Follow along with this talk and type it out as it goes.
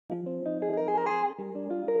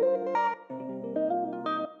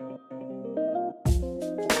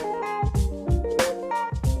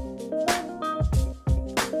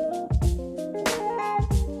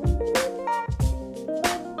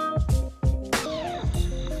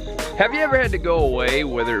Have you ever had to go away,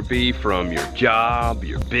 whether it be from your job,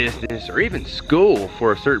 your business, or even school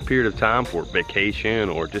for a certain period of time, for vacation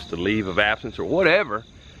or just a leave of absence or whatever?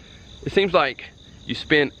 It seems like you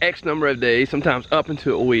spend X number of days, sometimes up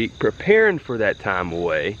into a week, preparing for that time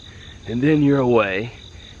away, and then you're away,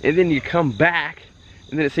 and then you come back,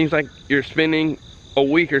 and then it seems like you're spending a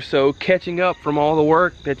week or so catching up from all the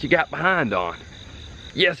work that you got behind on.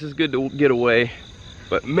 Yes, it's good to get away,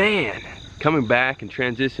 but man, coming back and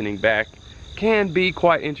transitioning back can be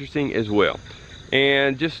quite interesting as well.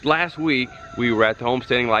 And just last week, we were at the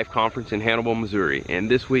Homesteading Life Conference in Hannibal, Missouri. And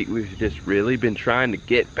this week, we've just really been trying to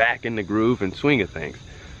get back in the groove and swing of things.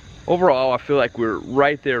 Overall, I feel like we're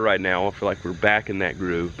right there right now. I feel like we're back in that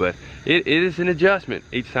groove. But it is an adjustment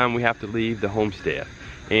each time we have to leave the homestead.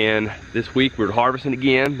 And this week, we're harvesting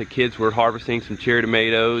again. The kids were harvesting some cherry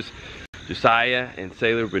tomatoes. Josiah and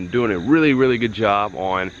Sailor have been doing a really, really good job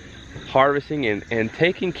on harvesting and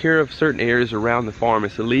taking care of certain areas around the farm.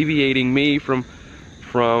 It's alleviating me from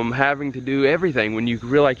having to do everything. When you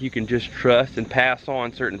feel like you can just trust and pass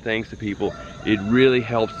on certain things to people, it really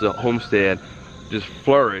helps the homestead just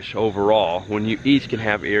flourish overall when you each can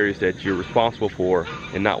have areas that you're responsible for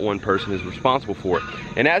and not one person is responsible for it.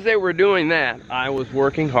 And as they were doing that, I was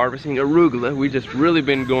harvesting arugula. We've just really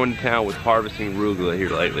been going to town with harvesting arugula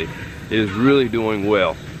here lately. It is really doing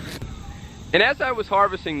well. And as I was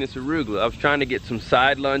harvesting this arugula, I was trying to get some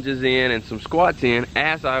side lunges in and some squats in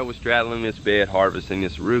as I was straddling this bed harvesting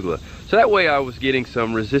this arugula. So that way I was getting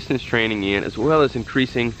some resistance training in, as well as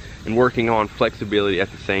increasing and working on flexibility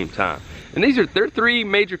at the same time. And there are three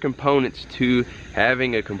major components to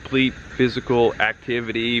having a complete physical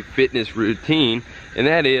activity, fitness routine, and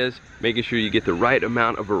that is making sure you get the right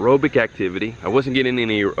amount of aerobic activity. I wasn't getting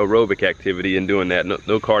any aerobic activity in doing that, no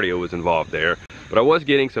cardio was involved there. But I was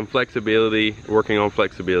getting some flexibility, working on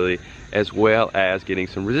flexibility, as well as getting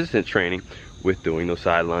some resistance training with doing those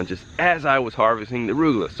side lunges as I was harvesting the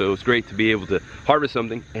arugula. So it's great to be able to harvest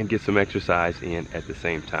something and get some exercise in at the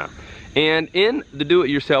same time. And in the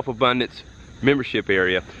Do-It-Yourself Abundance membership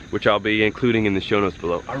area, which I'll be including in the show notes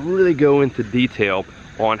below, I really go into detail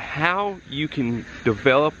on how you can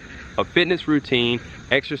develop a fitness routine,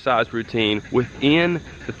 exercise routine within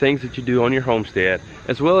the things that you do on your homestead,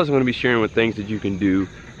 as well as I'm going to be sharing with things that you can do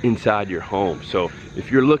inside your home. So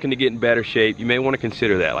if you're looking to get in better shape, you may want to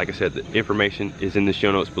consider that. Like I said, the information is in the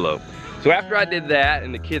show notes below. So after I did that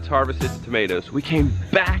and the kids harvested the tomatoes, we came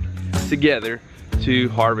back together to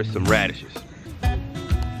harvest some radishes.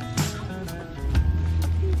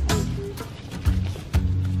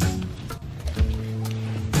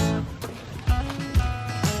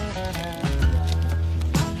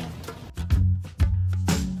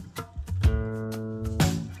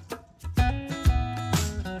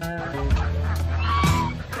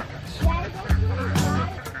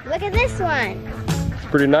 Look at this one. It's a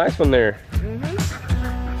pretty nice one there. Mm-hmm.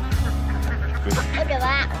 Look at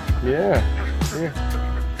that. Yeah. Yeah.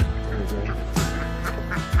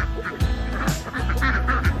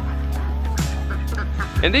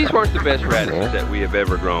 And these weren't the best radishes that we have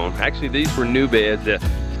ever grown. Actually, these were new beds that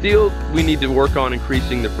still we need to work on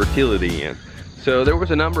increasing the fertility in. So there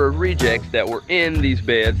was a number of rejects that were in these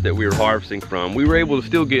beds that we were harvesting from. We were able to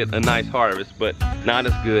still get a nice harvest, but not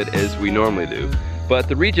as good as we normally do. But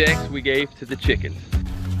the rejects we gave to the chickens.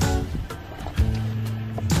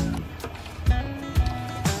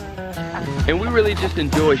 And we really just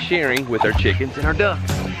enjoy sharing with our chickens and our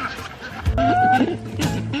ducks.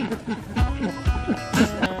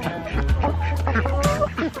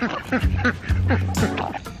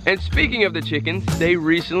 And speaking of the chickens, they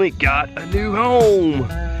recently got a new home.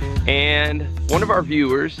 And one of our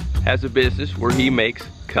viewers has a business where he makes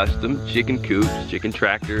custom chicken coops, chicken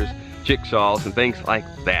tractors, chickshaws, and things like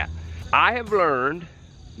that. I have learned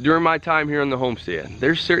during my time here on the homestead,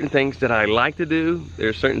 there's certain things that I like to do,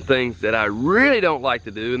 there's certain things that I really don't like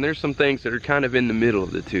to do, and there's some things that are kind of in the middle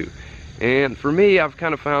of the two. And for me, I've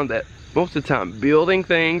kind of found that most of the time building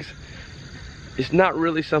things is not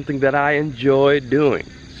really something that I enjoy doing.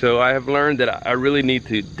 So I have learned that I really need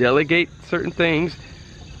to delegate certain things,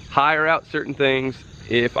 hire out certain things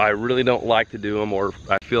if I really don't like to do them, or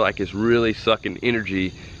I feel like it's really sucking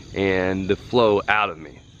energy and the flow out of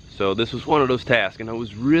me. So this was one of those tasks, and I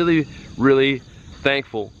was really, really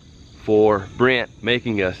thankful for Brent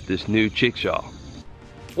making us this new chickshaw.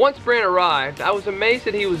 Once Brent arrived, I was amazed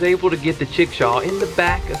that he was able to get the chickshaw in the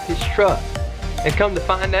back of his truck. And come to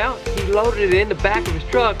find out, he loaded it in the back of his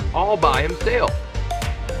truck all by himself.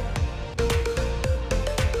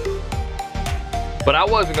 But I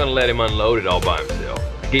wasn't gonna let him unload it all by himself.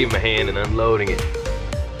 I gave him a hand in unloading it.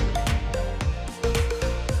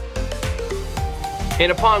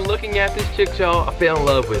 And upon looking at this Chickshaw, I fell in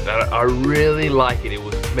love with it. I really like it. It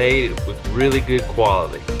was made with really good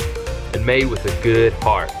quality and made with a good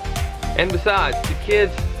heart. And besides, the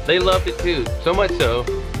kids, they loved it too. So much so,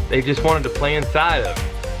 they just wanted to play inside of it.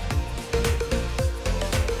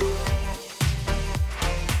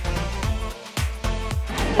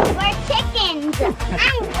 We're chickens.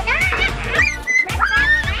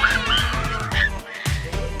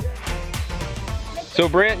 So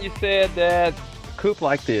Brent, you said that a coop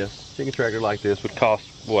like this, chicken tractor like this, would cost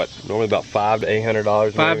what? Normally about $500 to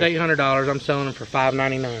 $800. $500 to $800. I'm selling them for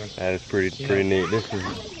 $599. That is pretty neat. This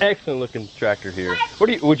is excellent looking tractor here.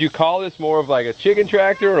 Would you call this more of like a chicken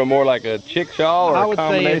tractor or more like a Chickshaw or I a would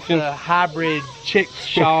combination? say it's a hybrid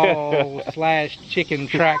Chickshaw slash chicken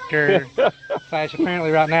tractor slash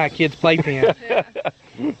apparently right now a kid's playpen.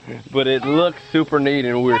 But it looks super neat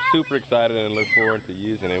and we're super excited and look forward to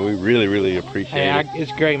using it. We really appreciate it.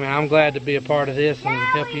 It's great, man. I'm glad to be a part of this and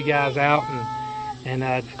help you guys out, and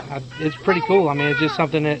it's pretty cool. I mean, it's just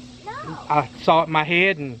something that I saw it in my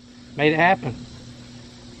head and made it happen.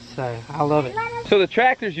 So I love it. So the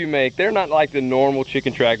tractors you make, they're not like the normal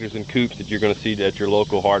chicken tractors and coops that you're going to see at your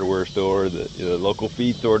local hardware store, the local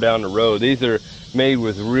feed store down the road. These are made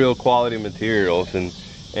with real quality materials and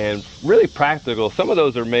really practical. Some of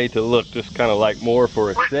those are made to look just kind of like more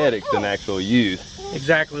for aesthetics than actual use.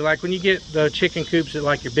 Exactly. Like when you get the chicken coops at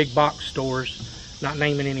like your big box stores, not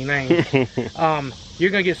naming any names,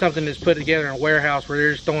 you're going to get something that's put together in a warehouse where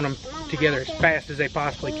they're just throwing them together as fast as they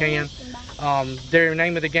possibly can. Their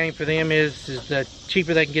name of the game for them is the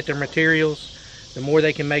cheaper they can get their materials, the more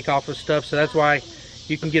they can make off of stuff. So that's why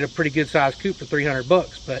you can get a pretty good sized coop for $300,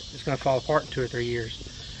 but it's going to fall apart in 2 or 3 years.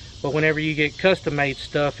 But whenever you get custom made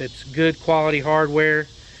stuff, it's good quality hardware.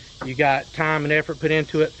 You got time and effort put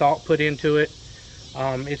into it, thought put into it.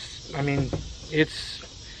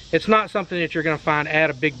 It's not something that you're going to find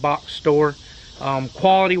at a big box store.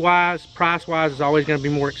 Quality wise, price wise is always going to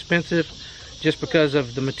be more expensive just because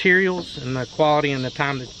of the materials and the quality and the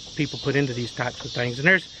time that people put into these types of things. And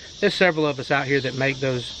there's several of us out here that make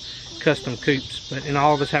those custom coops, and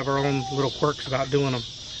all of us have our own little quirks about doing them.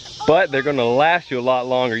 But they're going to last you a lot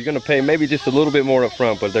longer. You're going to pay maybe just a little bit more up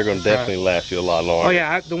front, but they're going to definitely last you a lot longer. Oh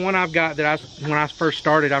yeah, the one I've got that when I first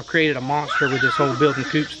started, I've created a monster with this whole building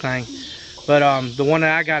coops thing. But the one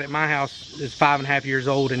that I got at my house is 5.5 years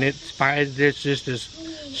old, and it's just as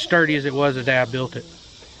sturdy as it was the day I built it.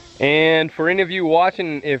 And for any of you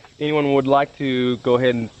watching, if anyone would like to go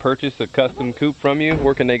ahead and purchase a custom coop from you,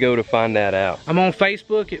 where can they go to find that out? I'm on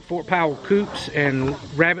Facebook at Fort Powell Coops and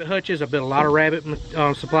Rabbit Hutches. I've built a lot of rabbit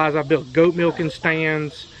supplies. I've built goat milking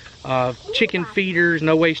stands, chicken feeders,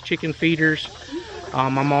 no waste chicken feeders.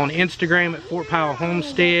 I'm on Instagram at Fort Powell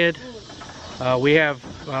Homestead. We have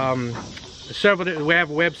several. We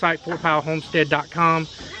have a website, fortpowellhomestead.com.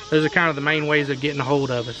 Those are kind of the main ways of getting a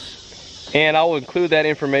hold of us. And I will include that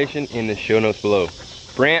information in the show notes below.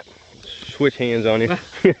 Brent, switch hands on you.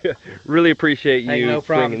 Really appreciate you no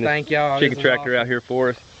problem. bringing this Thank y'all. chicken tractor out here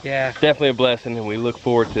for us. Yeah. Definitely a blessing, and we look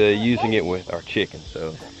forward to using it with our chickens.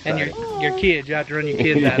 So. And your kids, you have to run your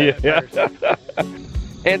kids out of it first.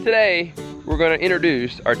 And today, we're going to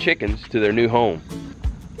introduce our chickens to their new home.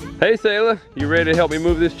 Hey, Sayla, you ready to help me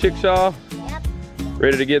move this Chickshaw? Yep.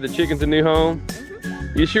 Ready to give the chickens a new home?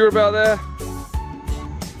 You sure about that?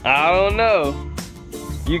 I don't know.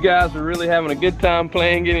 You guys were really having a good time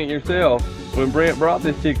playing in it yourself. When Brent brought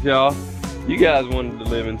this Chickshaw, you guys wanted to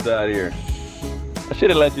live inside here. I should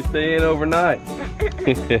have let you stay in overnight.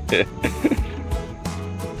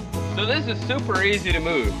 So this is super easy to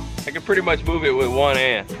move. I can pretty much move it with one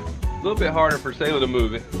hand. A little bit harder for Sayla to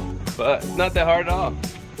move it, but it's not that hard at all.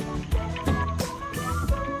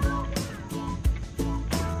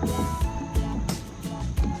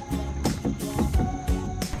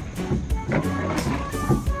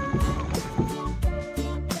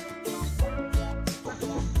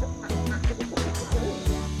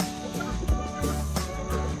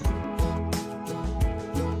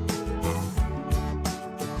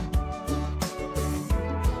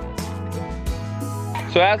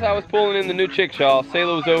 So as I was pulling in the new Chickshaw,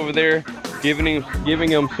 Sayla was over there giving him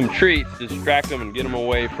some treats to distract him and get him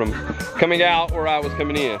away from coming out where I was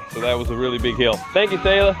coming in. So that was a really big help. Thank you,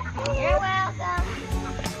 Sayla. You're welcome.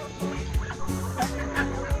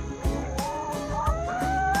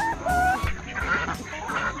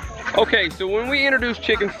 Okay, so when we introduce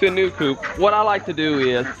chickens to a new coop, what I like to do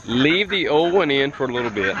is leave the old one in for a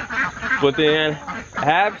little bit, but then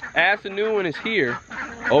as the new one is here,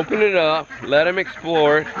 open it up, let them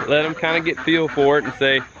explore it, let them kind of get feel for it and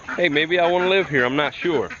say, hey, maybe I want to live here, I'm not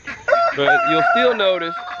sure. But you'll still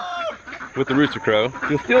notice, with the rooster crow,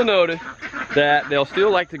 you'll still notice that they'll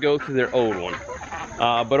still like to go to their old one.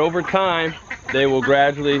 But over time, they will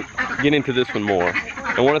gradually get into this one more.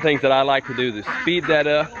 And one of the things that I like to do to speed that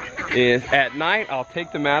up is at night, I'll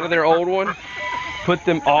take them out of their old one, put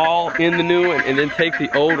them all in the new one, and then take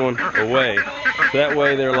the old one away. So that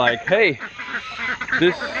way they're like, hey,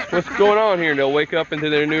 what's going on here? And they'll wake up into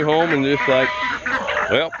their new home and just like,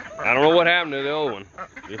 well, I don't know what happened to the old one.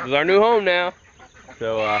 This is our new home now.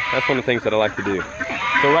 So that's one of the things that I like to do.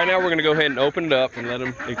 So right now we're gonna go ahead and open it up and let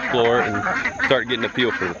them explore and start getting a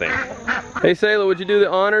feel for the thing. Hey Sayla, would you do the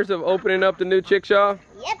honors of opening up the new Chickshaw?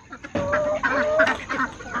 Yep.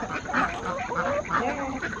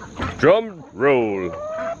 Drum roll.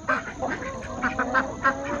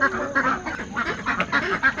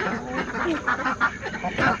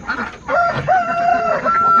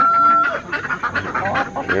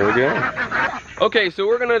 There we go. Okay, so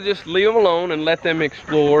we're gonna just leave them alone and let them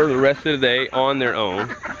explore the rest of the day on their own.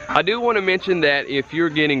 I do want to mention that if you're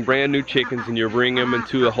getting brand new chickens and you're bringing them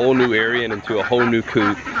into a whole new area and into a whole new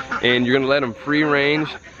coop, and you're gonna let them free range,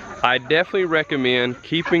 I definitely recommend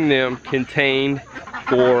keeping them contained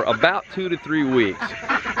for about 2 to 3 weeks.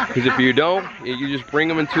 Because if you don't, you just bring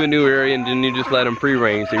them into a new area and then you just let them free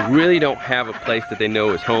range. They really don't have a place that they know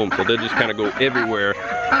is home, so they'll just kind of go everywhere,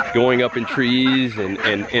 going up in trees and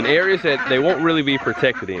areas that they won't really be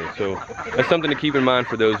protected in. So that's something to keep in mind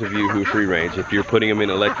for those of you who free range. If you're putting them in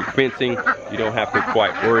electric fencing, you don't have to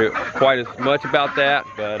quite worry quite as much about that,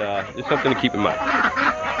 but it's something to keep in mind.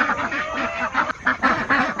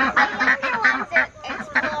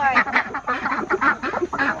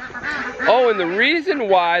 Oh, and the reason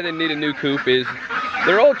why they need a new coop is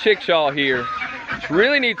their old Chickshaw here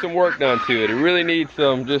really needs some work done to it. It really needs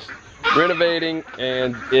some just renovating,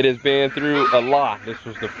 and it has been through a lot. This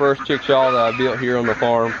was the first Chickshaw that I built here on the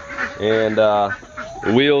farm, and the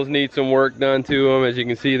wheels need some work done to them, as you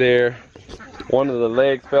can see there. One of the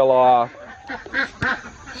legs fell off.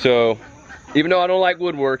 So even though I don't like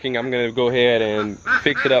woodworking, I'm gonna go ahead and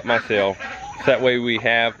fix it up myself. So that way we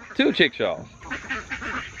have 2 Chickshaws.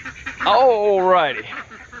 Alrighty,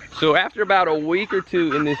 so after about a week or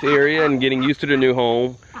 2 in this area and getting used to the new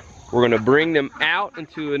home, we're gonna bring them out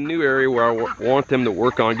into a new area where I want them to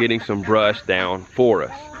work on getting some brush down for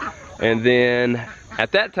us. And then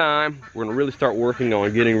at that time, we're gonna really start working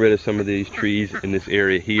on getting rid of some of these trees in this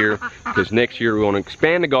area here, because next year we're gonna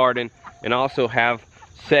expand the garden and also have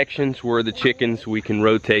sections where the chickens, we can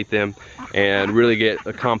rotate them and really get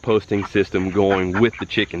a composting system going with the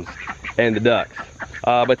chickens and the ducks.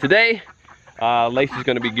 But today, Lacey's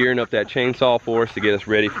gonna be gearing up that chainsaw for us to get us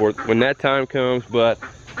ready for when that time comes. But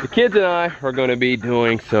the kids and I are gonna be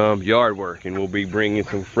doing some yard work, and we'll be bringing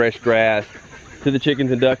some fresh grass to the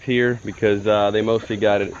chickens and ducks here, because they mostly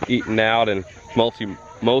got it eaten out and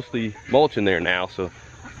mostly mulch in there now, so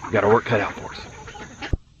we got our work cut out for us.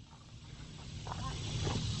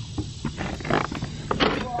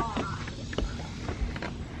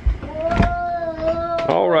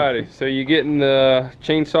 Alrighty, so you getting the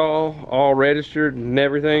chainsaw all registered and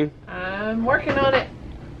everything? I'm working on it.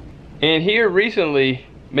 And here recently,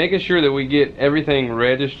 making sure that we get everything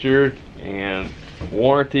registered and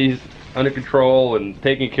warranties under control and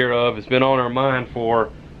taken care of has been on our mind for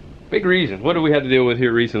a big reason. What do we have to deal with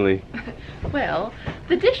here recently? Well,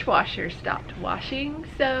 the dishwasher stopped washing,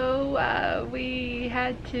 so we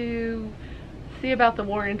had to see about the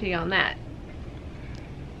warranty on that.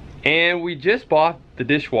 And we just bought the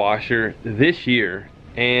dishwasher this year,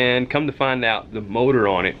 and come to find out the motor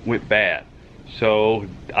on it went bad. So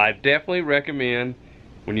I definitely recommend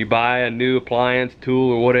when you buy a new appliance,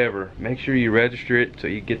 tool, or whatever, make sure you register it so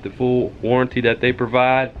you get the full warranty that they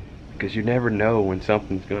provide, because you never know when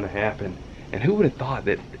something's going to happen. And who would have thought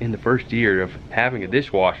that in the first year of having a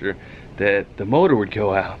dishwasher that the motor would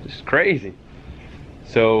go out? It's crazy.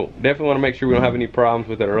 So definitely want to make sure we don't have any problems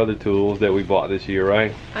with our other tools that we bought this year,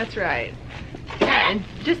 right? That's right. Yeah, and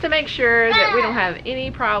just to make sure that we don't have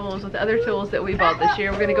any problems with the other tools that we bought this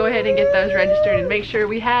year, we're going to go ahead and get those registered and make sure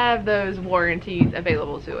we have those warranties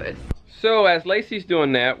available to us. So as Lacey's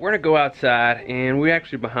doing that, we're going to go outside, and we're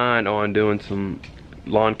actually behind on doing some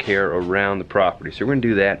lawn care around the property. So we're going to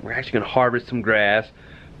do that. We're actually going to harvest some grass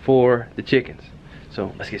for the chickens.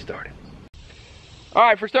 So let's get started.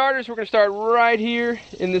 Alright, for starters, we're going to start right here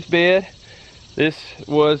in this bed. This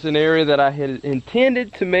was an area that I had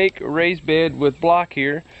intended to make a raised bed with block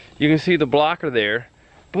here. You can see the blocker there,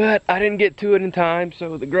 but I didn't get to it in time,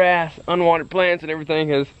 so the grass, unwanted plants, and everything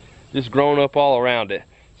has just grown up all around it.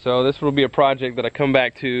 So this will be a project that I come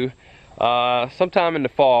back to sometime in the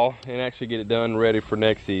fall and actually get it done ready for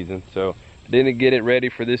next season. So I didn't get it ready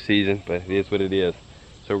for this season, but it is what it is.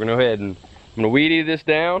 So we're going to go ahead and I'm gonna weed eat this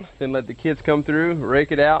down, then let the kids come through,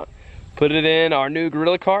 rake it out, put it in our new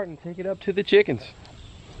gorilla cart, and take it up to the chickens.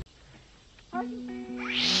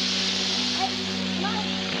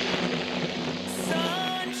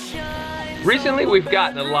 Recently we've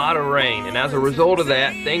gotten a lot of rain, and as a result of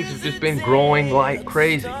that, things have just been growing like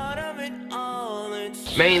crazy.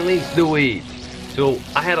 Mainly the weeds. So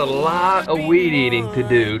I had a lot of weed eating to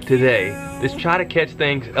do today. Just try to catch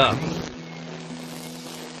things up.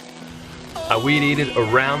 I weed eated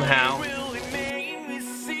around the house,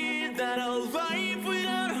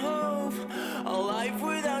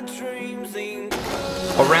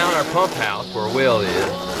 around our pump house where a well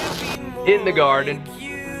is, in the garden,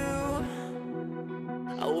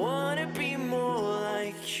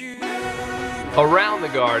 around the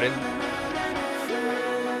garden,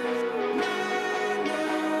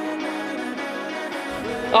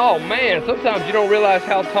 oh man, sometimes you don't realize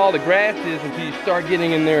how tall the grass is until you start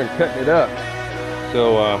getting in there and cutting it up.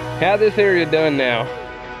 So have this area done now.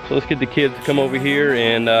 So let's get the kids to come over here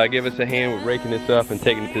and give us a hand with raking this up and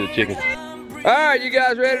taking it to the chickens. All right, you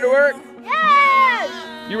guys ready to work?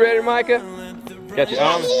 Yes! You ready, Micah? Got your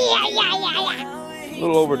arms Yeah. a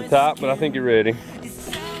little over the top, but I think you're ready.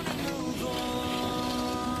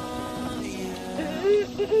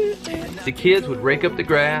 The kids would rake up the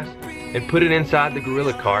grass and put it inside the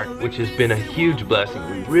gorilla cart, which has been a huge blessing.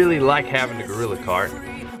 We really like having the gorilla cart.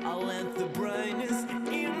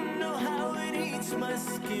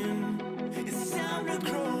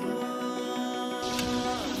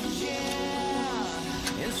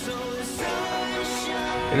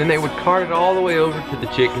 And then they would cart it all the way over to the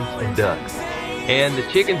chickens and ducks. And the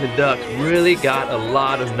chickens and ducks really got a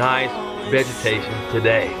lot of nice vegetation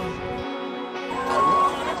today.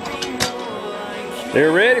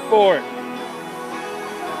 They're ready for it.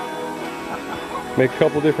 Make a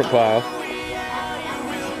couple different piles.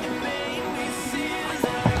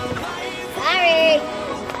 Sorry.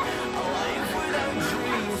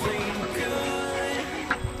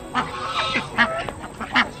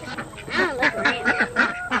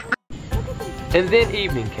 And then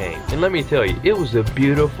evening came, and let me tell you, it was a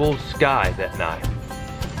beautiful sky that night.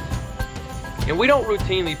 And we don't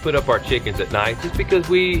routinely put up our chickens at night just because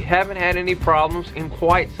we haven't had any problems in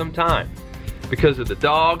quite some time. Because of the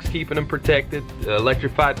dogs keeping them protected, the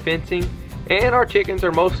electrified fencing, and our chickens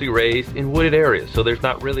are mostly raised in wooded areas, so there's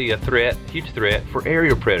not really a threat, huge threat for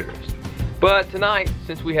aerial predators. But tonight,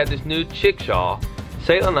 since we had this new chickshaw,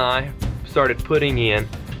 Selah and I started putting in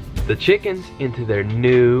the chickens into their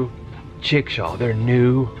new chickshaw, their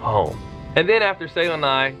new home. And then after Selah and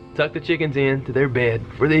I tucked the chickens into their bed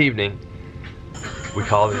for the evening, we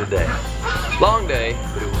called it a day. Long day,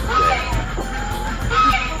 but it was a day.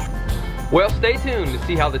 Well, stay tuned to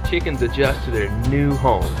see how the chickens adjust to their new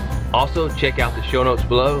home. Also, check out the show notes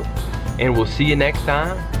below, and we'll see you next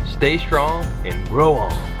time. Stay strong and grow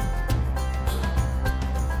on.